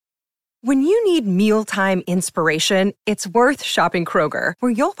When you need mealtime inspiration, it's worth shopping Kroger,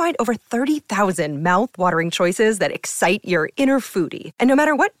 where you'll find over 30,000 mouth-watering choices that excite your inner foodie. And no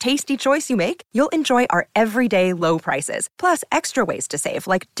matter what tasty choice you make, you'll enjoy our everyday low prices, plus extra ways to save,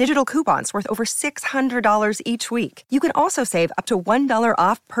 like digital coupons worth over $600 each week. You can also save up to $1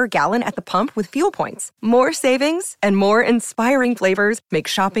 off per gallon at the pump with fuel points. More savings and more inspiring flavors make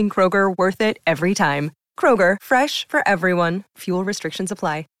shopping Kroger worth it every time. Kroger, fresh for everyone. Fuel restrictions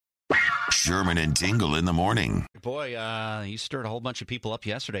apply. Sherman and Tingle in the morning. Boy, you stirred a whole bunch of people up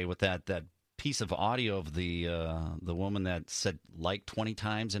yesterday with that piece of audio of the woman that said like 20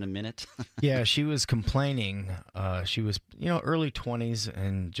 times in a minute. Yeah, she was complaining. She was, early 20s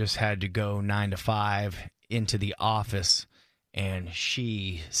and just had to go 9 to 5 into the office. And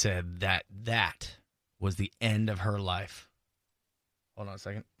she said that was the end of her life. Hold on a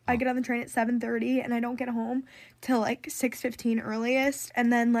second. I get on the train at 7:30 and I don't get home till like 6:15 earliest,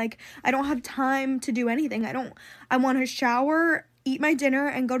 and then I don't have time to do anything. I want to shower, eat my dinner,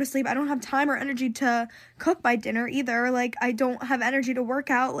 and go to sleep. I don't have time or energy to cook my dinner either. I don't have energy to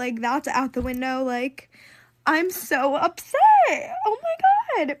work out. That's out the window. I'm so upset. Oh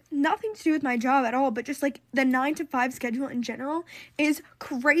my God. Nothing to do with my job at all, but just the 9 to 5 schedule in general is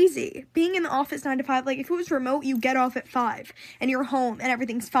crazy. Being in the office 9 to 5, if it was remote, you get off at 5 and you're home and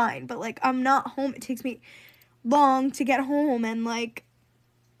everything's fine. But I'm not home. It takes me long to get home, and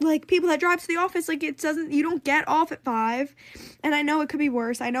people that drive to the office, you don't get off at 5. And I know it could be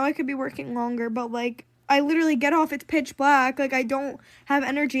worse. I know I could be working longer, but I literally get off, it's pitch black. I don't have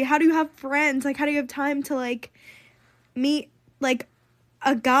energy. How do you have friends? How do you have time to, meet,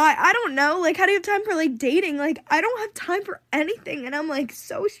 a guy? I don't know. How do you have time for, dating? I don't have time for anything, and I'm,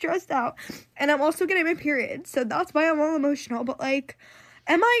 so stressed out. And I'm also getting my period, so that's why I'm all emotional. But,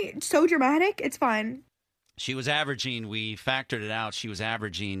 am I so dramatic? It's fine. She was averaging, we factored it out, she was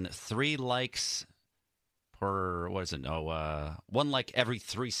averaging 3 likes per, 1 like every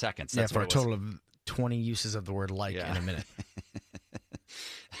 3 seconds. That's for a total of 20 uses of the word like in a minute.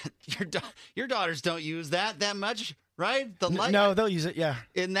 Your daughters don't use that much, right? The like? No, they'll use it, yeah.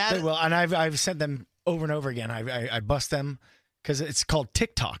 In that? They will, and I've sent them over and over again. I bust them because it's called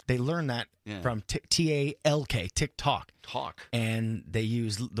TikTok. They learn that from T-A-L-K, TikTok. Talk. And they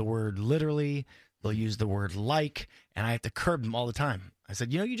use the word literally. They'll use the word like, and I have to curb them all the time. I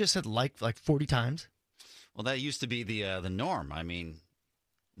said, you just said like 40 times? Well, that used to be the norm. I mean,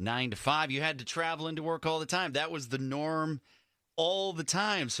 9 to 5, you had to travel into work all the time. That was the norm all the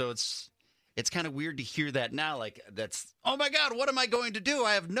time. So it's kind of weird to hear that now. That's, oh my God, what am I going to do?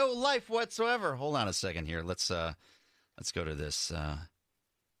 I have no life whatsoever. Hold on a second here. Let's go to this.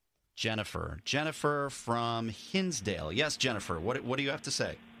 Jennifer from Hinsdale. Yes, Jennifer. What do you have to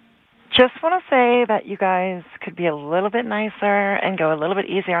say? Just want to say that you guys could be a little bit nicer and go a little bit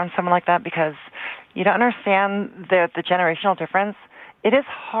easier on someone like that, because you don't understand the generational difference. It is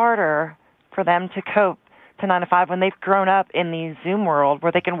harder for them to cope to 9 to 5 when they've grown up in the Zoom world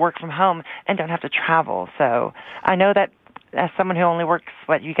where they can work from home and don't have to travel. So I know that as someone who only works,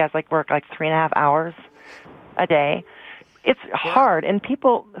 you guys work 3.5 hours a day, it's hard. And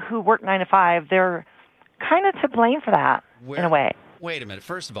people who work 9 to 5, they're kind of to blame for that in a way. Wait a minute.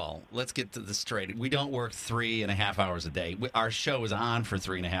 First of all, let's get to this straight. We don't work 3.5 hours a day. Our show is on for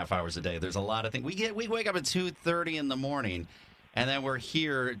 3.5 hours a day. There's a lot of things. We wake up at 2:30 in the morning, and then we're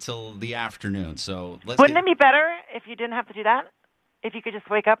here till the afternoon. So wouldn't it be better if you didn't have to do that? If you could just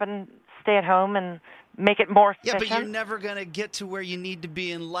wake up and stay at home and make it more efficient? Yeah, but you're never going to get to where you need to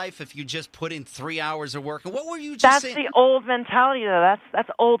be in life if you just put in 3 hours of work. And what were you just saying? That's the old mentality, though. That's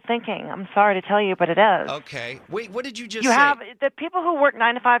old thinking. I'm sorry to tell you, but it is. Okay. Wait, what did you just say? You have the people who work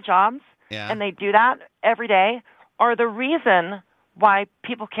 9 to 5 jobs, and they do that every day, are the reason why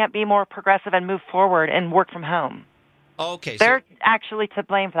people can't be more progressive and move forward and work from home. Okay. They're actually to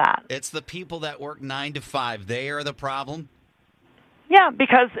blame for that. It's the people that work 9 to 5. They are the problem? Yeah,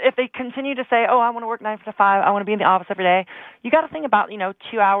 because if they continue to say, I want to work 9 to 5, I want to be in the office every day, you got to think about,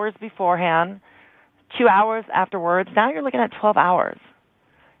 2 hours beforehand, 2 hours afterwards. Now you're looking at 12 hours.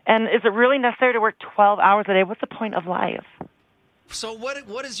 And is it really necessary to work 12 hours a day? What's the point of life? So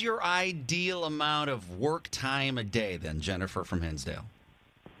what is your ideal amount of work time a day then, Jennifer from Hinsdale?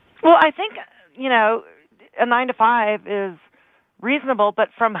 Well, I think, a 9 to 5 is reasonable,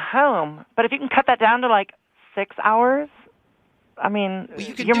 but from home. But if you can cut that down to 6 hours, I mean,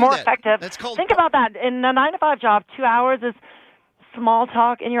 you're more effective. Think about that. In a 9 to 5 job, 2 hours is small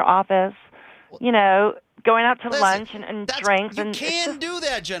talk in your office. going out to Listen, lunch and drinks. You and can do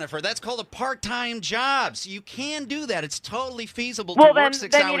that, Jennifer. That's called a part-time job. So you can do that. It's totally feasible Well, to work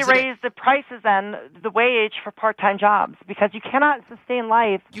 6 then hours you need a to day. raise the prices then, the wage for part-time jobs, because you cannot sustain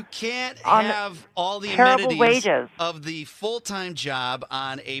life. You can't on have all the terrible amenities wages. of the full-time job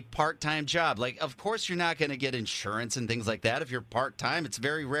on a part-time job. Like, of course, you're not going to get insurance and things like that if you're part-time. It's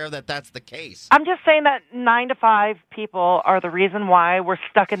very rare that that's the case. I'm just saying that 9 to 5 people are the reason why we're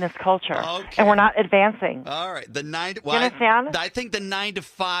stuck in this culture, and we're not advancing. All right, the 9. You understand? I think the 9 to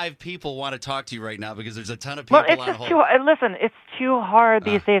 5 people want to talk to you right now because there's a ton of people Well, it's on just hold. listen, it's too hard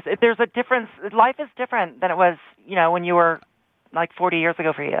these days. There's a difference. Life is different than it was, when you were like 40 years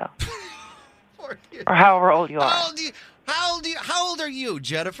ago for you, or however old you are. How old are you,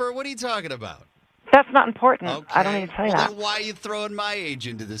 Jennifer? What are you talking about? That's not important. Okay. I don't need to tell you that. Then why are you throwing my age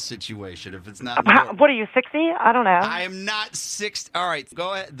into this situation if it's not important? What are you, 60? I don't know. I am not 60. All right,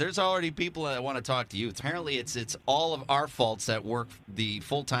 go ahead. There's already people that want to talk to you. Apparently, it's all of our faults that work the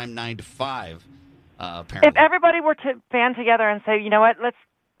full-time 9 to 5, apparently. If everybody were to band together and say, you know what, let's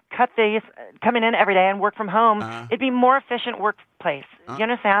cut these, coming in every day and work from home, it'd be more efficient workplace. You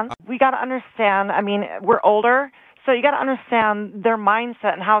understand? We got to understand, we're older, so you got to understand their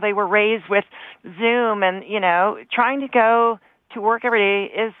mindset and how they were raised with Zoom and, trying to go to work every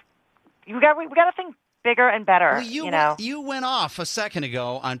day is, we got to think bigger and better. Well, you went off a second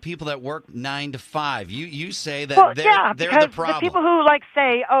ago on people that work 9 to 5. You say that they're the problem. The people who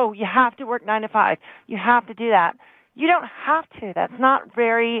say, oh, you have to work 9 to 5, you have to do that. You don't have to. That's not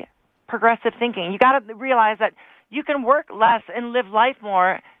very progressive thinking. You got to realize that you can work less and live life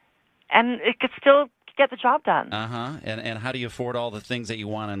more, and it could still get the job done. And how do you afford all the things that you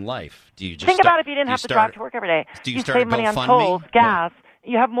want in life? Do you just think about if you didn't have to drive to work every day? Do you save money on tolls, gas.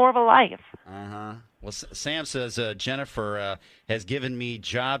 You have more of a life. Well, Sam says Jennifer has given me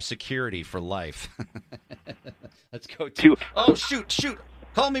job security for life. Let's go to. Oh, shoot.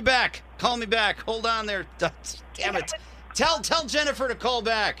 Call me back. Hold on there. Damn it. Tell Jennifer to call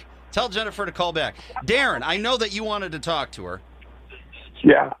back. Darren, I know that you wanted to talk to her.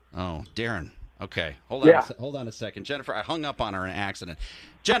 Yeah. Oh, Darren. Okay. Hold on a second. Jennifer, I hung up on her in an accident.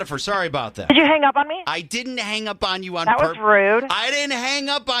 Jennifer, sorry about that. Did you hang up on me? I didn't hang up on you on purpose. That was rude. I didn't hang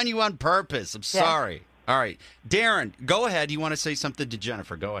up on you on purpose. I'm sorry. All right. Darren, go ahead. You want to say something to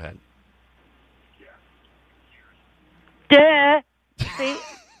Jennifer? Go ahead. Duh. See?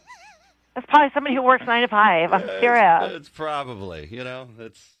 That's probably somebody who works 9 to 5. I'm serious. It's probably,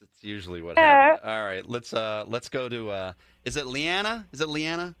 that's usually what happens. All right, let's go to. Is it Leanna?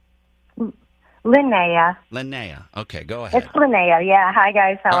 Linnea. Okay, go ahead. It's Linnea. Yeah. Hi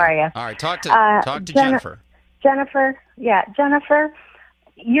guys. How are you? All right. Talk to Jennifer. Jennifer.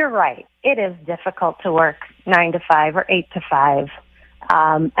 You're right. It is difficult to work 9 to 5 or 8 to 5,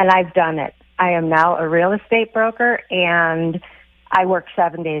 and I've done it. I am now a real estate broker, and I work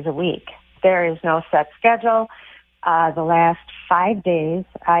 7 days a week. There is no set schedule. The last 5 days,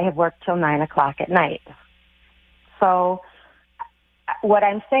 I have worked till 9 o'clock at night. So what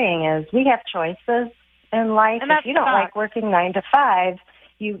I'm saying is we have choices in life. If you don't like working 9 to 5,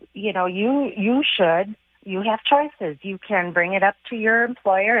 you should. You have choices. You can bring it up to your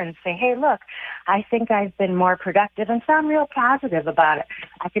employer and say, hey, look, I think I've been more productive, and sound real positive about it.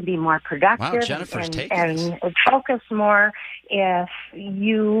 I can be more productive. Wow, Jennifer's and focus more if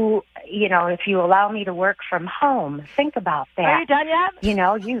if you allow me to work from home. Think about that. Are you done yet?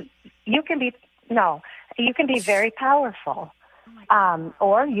 You can be very powerful.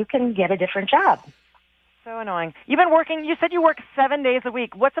 Or you can get a different job. So annoying. You said you work 7 days a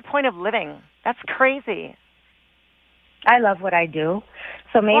week. What's the point of living? That's crazy. I love what I do.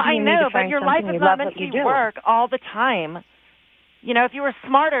 So maybe I you know, need to but find your life something is you not love meant what you to do. work all the time. If you were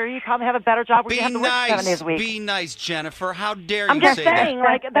smarter, you'd probably have a better job where you have to work 7 days a week. Be nice, Jennifer. How dare you I'm just say saying,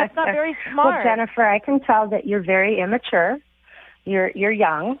 that? that's not very smart. Well, Jennifer, I can tell that you're very immature. You're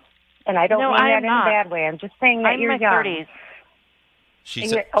young, and I don't mean that in a bad way. I'm just saying that you're young. I'm in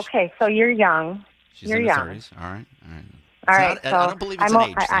my 30s. Okay, so you're young. She's in her 30s. All right. So I don't believe it's an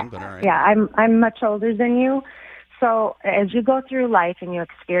age thing, but all right. Yeah, I'm much older than you. So as you go through life and you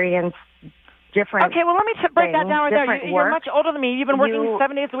experience different Okay, well, let me break that down right there. You're much older than me. You've been working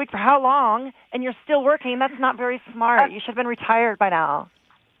 7 days a week for how long? And you're still working. That's not very smart. You should have been retired by now.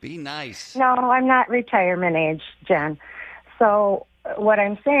 Be nice. No, I'm not retirement age, Jen. So what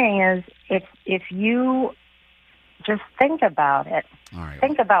I'm saying is if you just think about it. All right.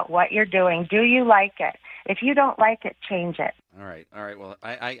 Think about what you're doing. Do you like it? If you don't like it, change it. All right. Well,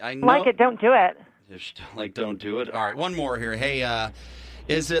 I know. Like it, don't do it. Don't do it. All right, one more here. Hey,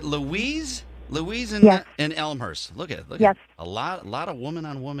 is it Louise? Louise in, Yes. in Elmhurst. Look at Yes. a lot of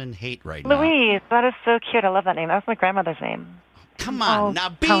woman-on-woman hate right now. Louise, that is so cute. I love that name. That's my grandmother's name. Come on, Oh, now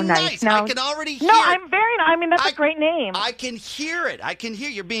be how nice. nice. Now- I can already hear No, it. I'm very nice. I mean, that's a great name. I can hear it. I can hear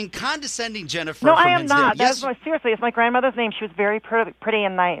you're being condescending, Jennifer. No, from I am Hinsdale. not. Yes. Seriously, it's my grandmother's name. She was very pretty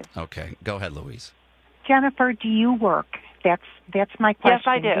and nice. Okay, go ahead, Louise. Jennifer, do you work? That's my question. Yes,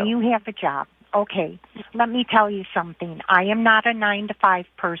 I do. Do you have a job? Okay. Let me tell you something. I am not a 9 to 5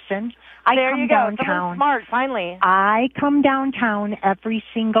 person. I There come you go. downtown. Someone smart, finally. I come downtown every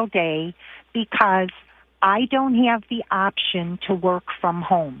single day because I don't have the option to work from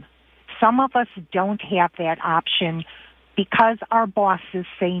home. Some of us don't have that option because our bosses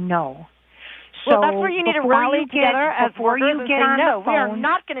say no. So Well, that's where you need to rally together as workers and say, no, we are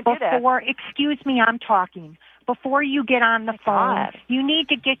not going to do this. Excuse me, I'm talking. Before you get on the phone, God. you need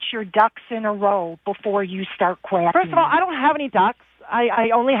to get your ducks in a row before you start quacking. First of all, I don't have any ducks. I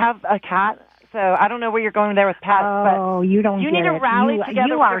only have a cat, so I don't know where you're going there with pets. Oh, you don't you get need to it. rally You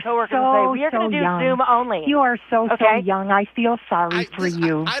together with are your coworkers so, and say, we are going so to do young. Zoom only. You are so Okay? young. I feel sorry for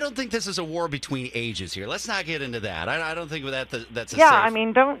you. I don't think this is a war between ages here. Let's not get into that. I don't think that's a Yeah, safe. I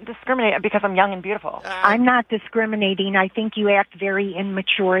mean, don't discriminate because I'm young and beautiful. I'm not discriminating. I think you act very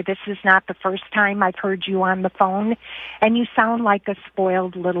immature. This is not the first time I've heard you on the phone, and you sound like a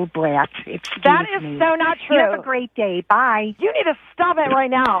spoiled little brat. Excuse That is me. so not true. You have a great day. Bye. You need to stop it right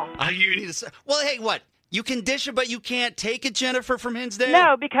now. You need to say, well, hey, what? You can dish it, but you can't take it, Jennifer from Hinsdale?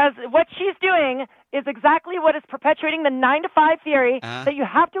 No, because what she's doing is exactly what is perpetuating the 9 to 5 theory that you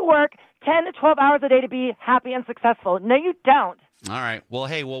have to work 10 to 12 hours a day to be happy and successful. No, you don't. All right. Well,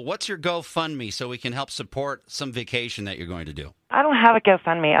 hey, what's your GoFundMe so we can help support some vacation that you're going to do? I don't have a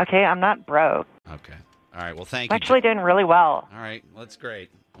GoFundMe, okay? I'm not broke. Okay. All right. Well, thank I'm you. actually doing really well. All right. Well, that's great.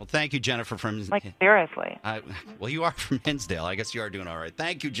 Well, thank you, Jennifer from... Like, seriously. Well, you are from Hinsdale. I guess you are doing all right.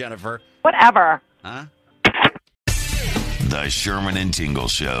 Thank you, Jennifer. Whatever. Huh? The Sherman and Tingle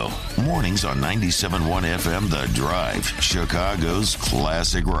Show. Mornings on 97.1 FM The Drive, Chicago's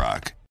classic rock.